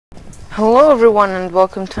Hello everyone and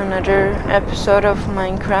welcome to another episode of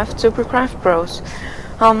Minecraft Supercraft Bros.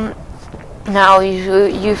 Now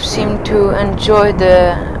you've seemed to enjoy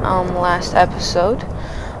the last episode,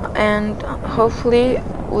 and hopefully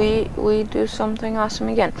we do something awesome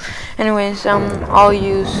again. Anyways, I'll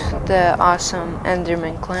use the awesome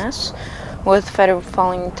Enderman class with feather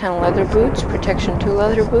falling 10 leather boots, protection 2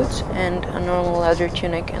 leather boots, and a normal leather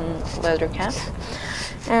tunic and leather cap.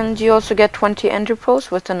 And you also get 20 ender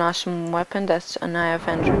pearls with an awesome weapon that's an eye of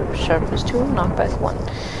ender, sharpness 2, knockback 1.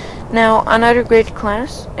 Now, another great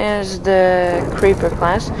class is the creeper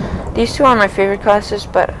class. These two are my favorite classes,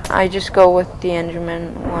 but I just go with the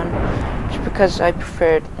enderman one just because I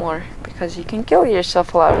prefer it more, because you can kill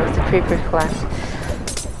yourself a lot with the creeper class.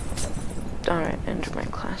 Alright,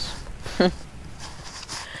 enderman class.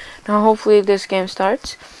 Now hopefully this game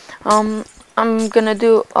starts. I'm gonna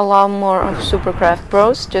do a lot more of Supercraft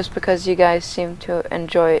Bros just because you guys seem to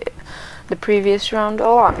enjoy the previous round a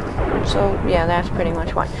lot. So yeah, that's pretty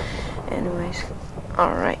much why. Anyways,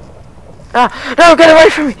 alright. Ah, no, get away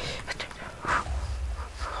from me!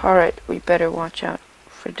 Alright, we better watch out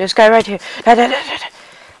for this guy right here.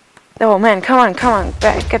 Oh man, come on,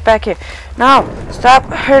 get back here. No, stop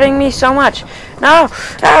hurting me so much. No,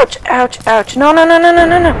 ouch, ouch, ouch. No. No.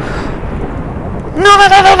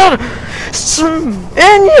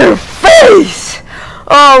 In your face!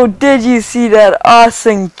 Oh, did you see that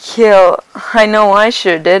awesome kill? I know I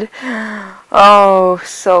sure did. Oh,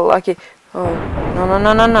 so lucky. Oh,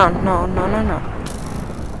 no.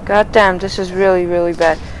 God damn, this is really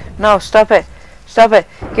bad. No, stop it.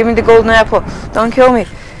 Give me the golden apple. Don't kill me.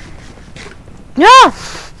 Yeah!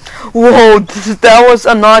 Whoa, that was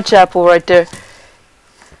a notch apple right there.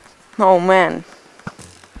 Oh, man.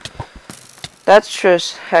 That sure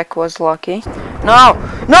as heck was lucky. No,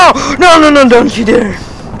 don't you dare.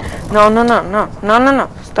 No.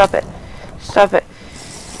 Stop it.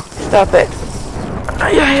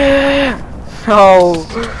 Yeah.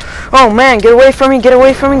 Oh man, get away from me.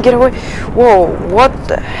 Whoa, what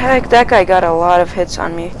the heck? That guy got a lot of hits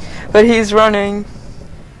on me. But he's running.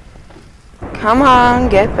 Come on,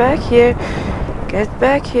 get back here.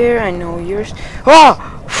 I know yours. Oh!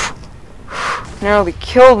 Nearly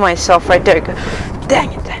killed myself right there.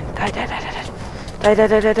 Dang it.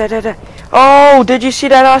 Die. Oh, did you see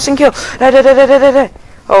that awesome kill? Die.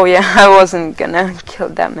 Oh yeah, I wasn't gonna kill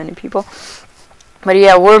that many people. But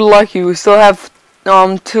yeah, we're lucky. We still have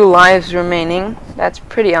 2 lives remaining. That's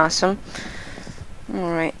pretty awesome.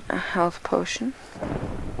 Alright, a health potion.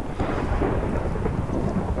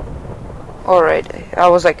 Alright, I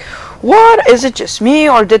was like, what? Is it just me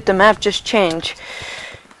or did the map just change?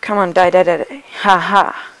 Come on, die.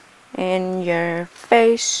 Haha. In your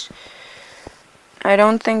face. I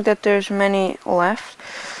don't think that there's many left.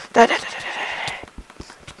 Die.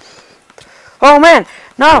 Oh man!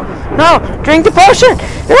 No! Drink the potion!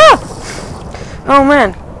 Yeah! Oh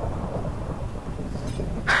man.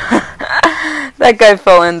 That guy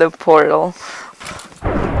fell in the portal.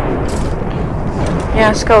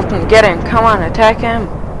 Yeah, skeleton, get him. Come on, attack him.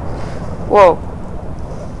 Whoa.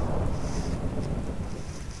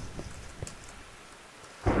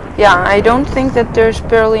 Yeah, I don't think that there's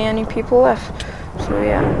barely any people left. So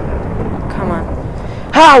yeah, come on.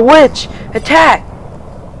 Ha! Witch! Attack!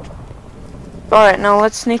 Alright, now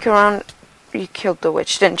let's sneak around. You killed the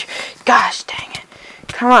witch, didn't you? Gosh dang it.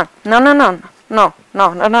 Come on. No.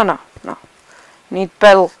 Need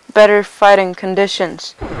better fighting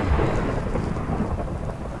conditions.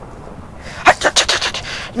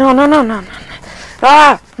 No.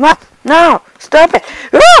 Ah! No! Stop it!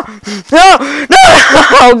 No!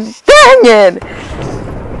 Oh, dang it!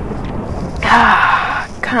 Ah,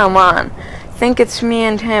 come on. I think it's me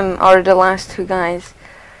and him are the last 2 guys.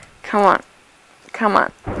 Come on.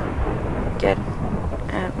 Get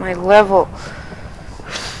at my level.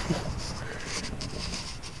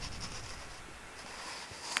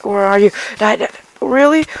 Where are you? Die.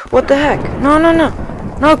 Really? What the heck?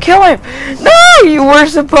 No, kill him! No! You were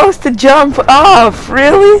supposed to jump off!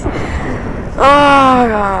 Really?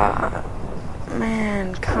 Oh,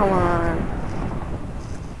 man, come on.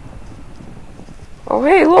 Oh,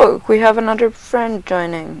 hey, look, we have another friend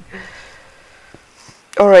joining.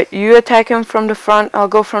 Alright, you attack him from the front, I'll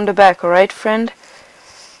go from the back, alright, friend?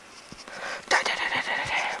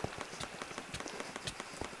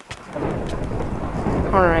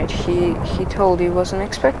 Alright, he told he wasn't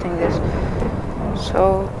expecting this.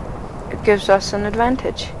 So, it gives us an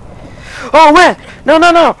advantage. Oh man! No.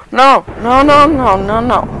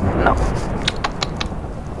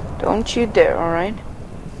 Don't you dare, alright?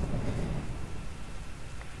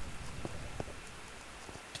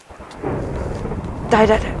 Die.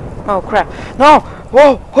 Oh crap. No!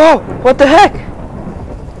 Whoa! Whoa! What the heck?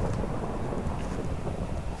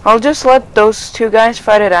 I'll just let those two guys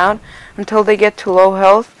fight it out until they get to low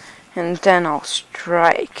health, and then I'll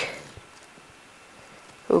strike.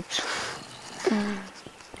 Oops.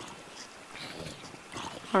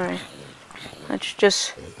 Alright. Let's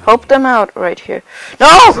just help them out right here.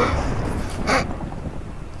 No!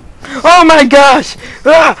 Oh my gosh!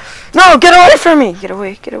 Ah! No! Get away from me! Get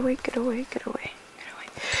away, get away, get away, get away.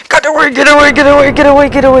 Get away, get away, get away, get away,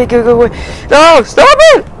 get away, get away. No! Stop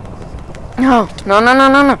it! No, no, no, no,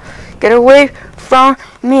 no, no. Get away from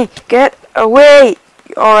me. Get away.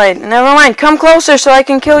 Alright, never mind. Come closer so I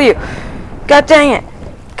can kill you. God dang it.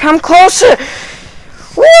 Come closer.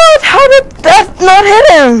 What? How did that not hit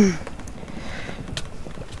him?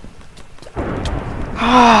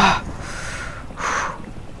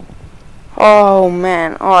 Oh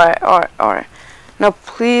man. Alright, alright, alright. Now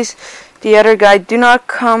please, the other guy, do not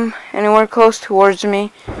come anywhere close towards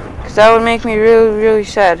me, because that would make me really, really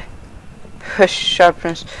sad.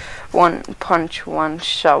 Sharpness. One punch, one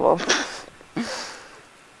shovel.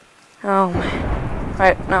 Oh man.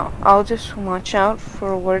 Right, now I'll just watch out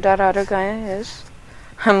for where that other guy is.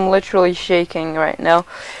 I'm literally shaking right now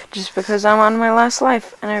just because I'm on my last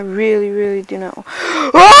life and I really, really do not.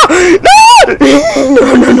 Oh! No!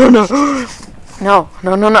 No, no, no, no. No,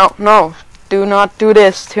 no, no, no, no. Do not do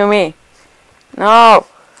this to me. No.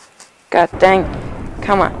 God dang.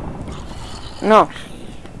 Come on. No.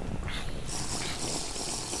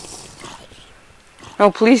 No,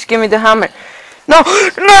 please give me the hammer. No!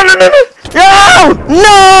 No, no, no, no! No!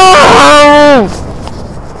 No!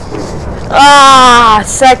 Ah,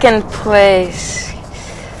 second place.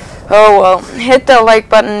 Oh well. Hit the like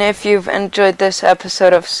button if you've enjoyed this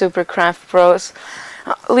episode of Supercraft Bros.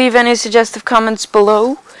 Leave any suggestive comments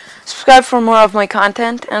below. Subscribe for more of my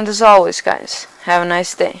content. And as always, guys, have a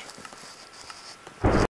nice day.